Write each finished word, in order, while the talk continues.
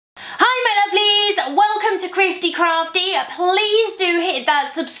Thrifty Crafty, please do hit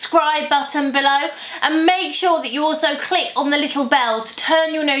that subscribe button below and make sure that you also click on the little bell to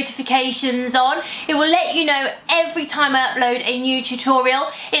turn your notifications on. It will let you know every time I upload a new tutorial.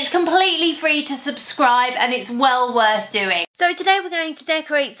 It's completely free to subscribe and it's well worth doing. So today we're going to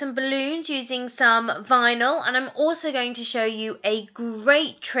decorate some balloons using some vinyl, and I'm also going to show you a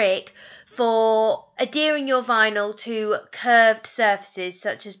great trick for adhering your vinyl to curved surfaces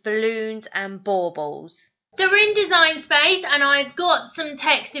such as balloons and baubles. So we're in Design Space and I've got some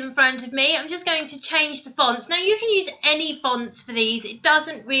text in front of me. I'm just going to change the fonts. Now you can use any fonts for these, it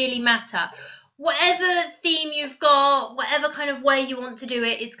doesn't really matter. Whatever theme you've got, whatever kind of way you want to do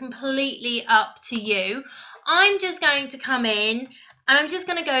it, it's completely up to you. I'm just going to come in and I'm just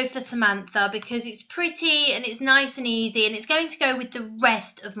going to go for Samantha because it's pretty and it's nice and easy, and it's going to go with the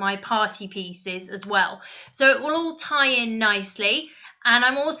rest of my party pieces as well. So it will all tie in nicely. And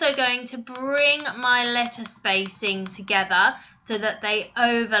I'm also going to bring my letter spacing together so that they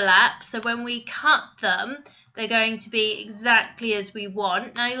overlap. So when we cut them, they're going to be exactly as we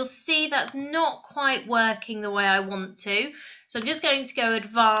want. Now you'll see that's not quite working the way I want to. So I'm just going to go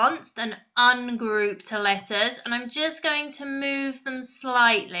advanced and ungroup to letters, and I'm just going to move them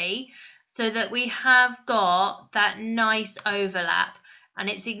slightly so that we have got that nice overlap and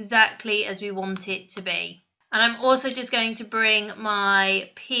it's exactly as we want it to be. And I'm also just going to bring my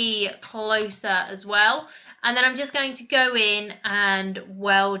P closer as well. And then I'm just going to go in and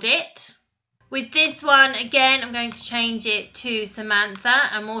weld it. With this one, again, I'm going to change it to Samantha.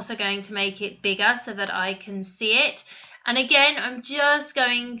 I'm also going to make it bigger so that I can see it. And again, I'm just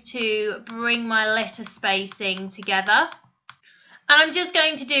going to bring my letter spacing together. And I'm just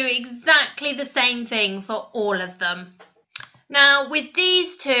going to do exactly the same thing for all of them. Now with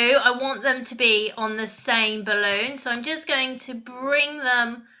these two, I want them to be on the same balloon. So I'm just going to bring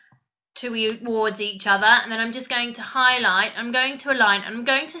them towards each other, and then I'm just going to highlight, I'm going to align, and I'm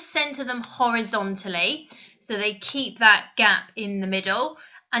going to center them horizontally so they keep that gap in the middle.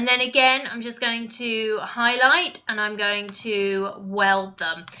 And then again, I'm just going to highlight and I'm going to weld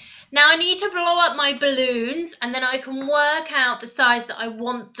them. Now I need to blow up my balloons and then I can work out the size that I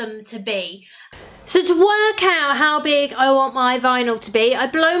want them to be. So to work out how big I want my vinyl to be, I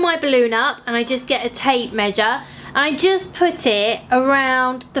blow my balloon up and I just get a tape measure and I just put it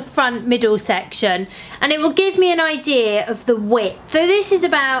around the front middle section, and it will give me an idea of the width. So this is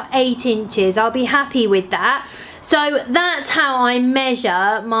about 8 inches, I'll be happy with that. So that's how I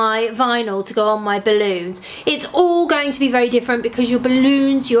measure my vinyl to go on my balloons. It's all going to be very different because your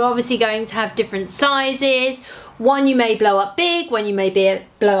balloons, you're obviously going to have different sizes. One you may blow up big, one you may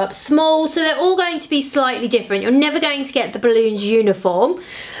blow up small, so they're all going to be slightly different. You're never going to get the balloons uniform,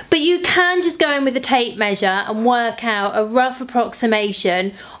 but you can just go in with a tape measure and work out a rough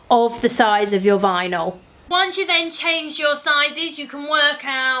approximation of the size of your vinyl. Once you then change your sizes, you can work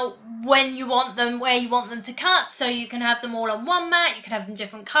out when you want them, where you want them to cut. So you can have them all on one mat, you can have them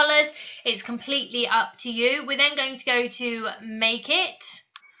different colours. It's completely up to you. We're then going to go to Make It.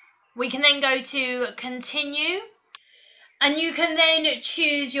 We can then go to Continue. And you can then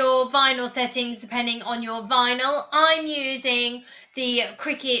choose your vinyl settings depending on your vinyl. I'm using the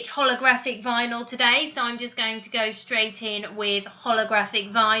Cricut holographic vinyl today, so I'm just going to go straight in with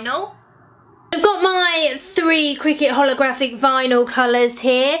holographic vinyl. I've got my 3 Cricut holographic vinyl colours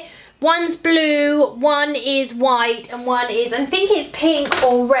here. One's blue, one is white, and one is, I think it's pink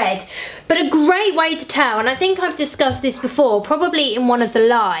or red. But a great way to tell, and I think I've discussed this before, probably in one of the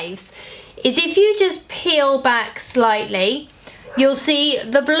lives, is if you just peel back slightly, you'll see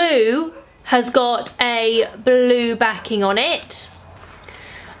the blue has got a blue backing on it.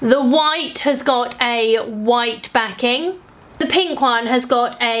 The white has got a white backing. The pink one has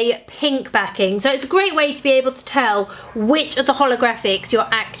got a pink backing, so it's a great way to be able to tell which of the holographics you're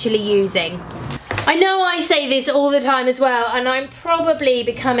actually using. I know I say this all the time as well, and I'm probably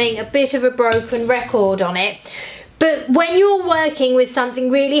becoming a bit of a broken record on it, but when you're working with something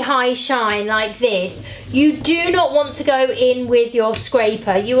really high shine like this, you do not want to go in with your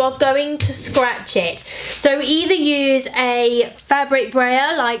scraper. You are going to scratch it. So either use a fabric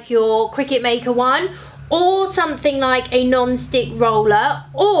brayer like your Cricut Maker one, or something like a non-stick roller,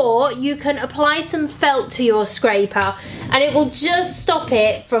 or you can apply some felt to your scraper and it will just stop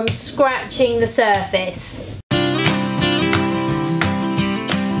it from scratching the surface.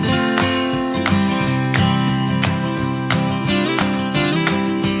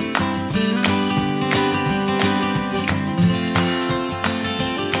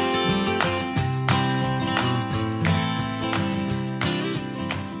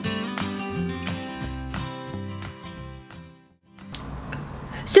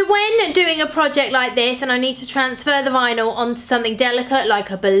 So when doing a project like this and I need to transfer the vinyl onto something delicate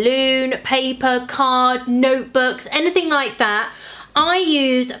like a balloon, paper, card, notebooks, anything like that, I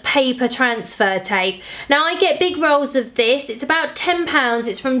use paper transfer tape. Now I get big rolls of this, it's about £10,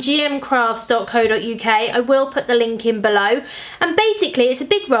 it's from gmcrafts.co.uk, I will put the link in below, and basically it's a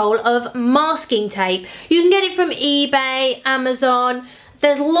big roll of masking tape. You can get it from eBay, Amazon,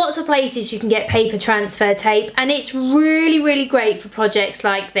 there's lots of places you can get paper transfer tape, and it's really great for projects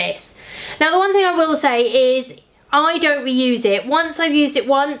like this. Now the one thing I will say is I don't reuse it. Once I've used it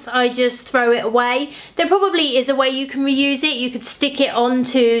once, I just throw it away. There probably is a way you can reuse it. You could stick it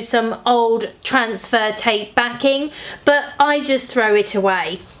onto some old transfer tape backing, but I just throw it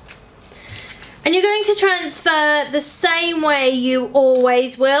away. And you're going to transfer the same way you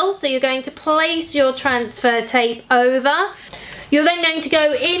always will. So you're going to place your transfer tape over. You're then going to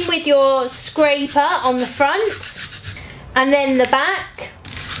go in with your scraper on the front and then the back.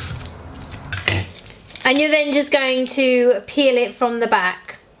 And you're then just going to peel it from the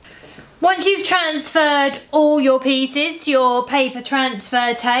back. Once you've transferred all your pieces to your paper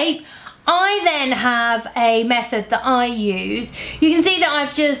transfer tape, I then have a method that I use. You can see that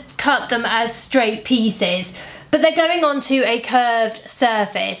I've just cut them as straight pieces, but they're going onto a curved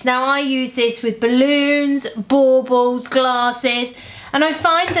surface. Now I use this with balloons, baubles, glasses, and I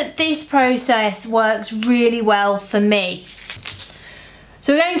find that this process works really well for me.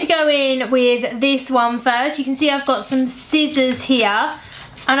 So we're going to go in with this one first. You can see I've got some scissors here,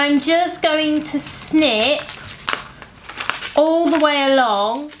 and I'm just going to snip all the way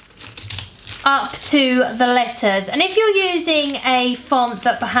along up to the letters. And if you're using a font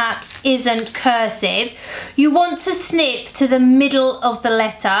that perhaps isn't cursive, you want to snip to the middle of the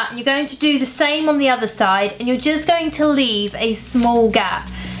letter, and you're going to do the same on the other side, and you're just going to leave a small gap.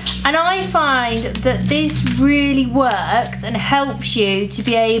 And I find that this really works and helps you to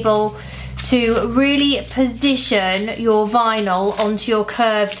be able to really position your vinyl onto your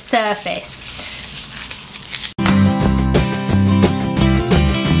curved surface.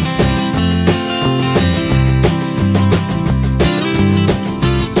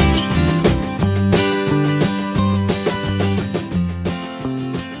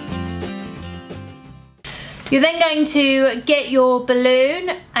 You're then going to get your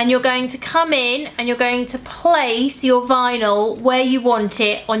balloon, and you're going to come in and you're going to place your vinyl where you want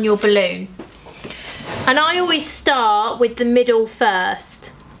it on your balloon. And I always start with the middle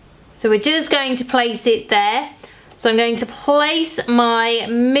first. So we're just going to place it there. So I'm going to place my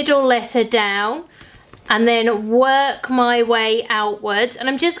middle letter down and then work my way outwards, and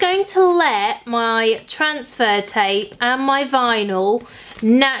I'm just going to let my transfer tape and my vinyl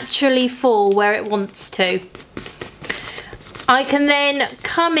naturally fall where it wants to. I can then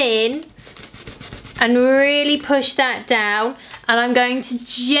come in and really push that down, and I'm going to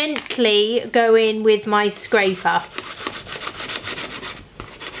gently go in with my scraper.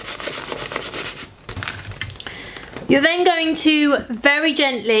 You're then going to very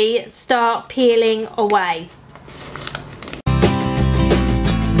gently start peeling away.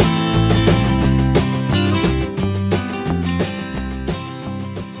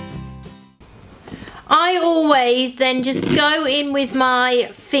 I always then just go in with my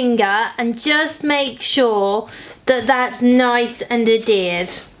finger and just make sure that that's nice and adhered.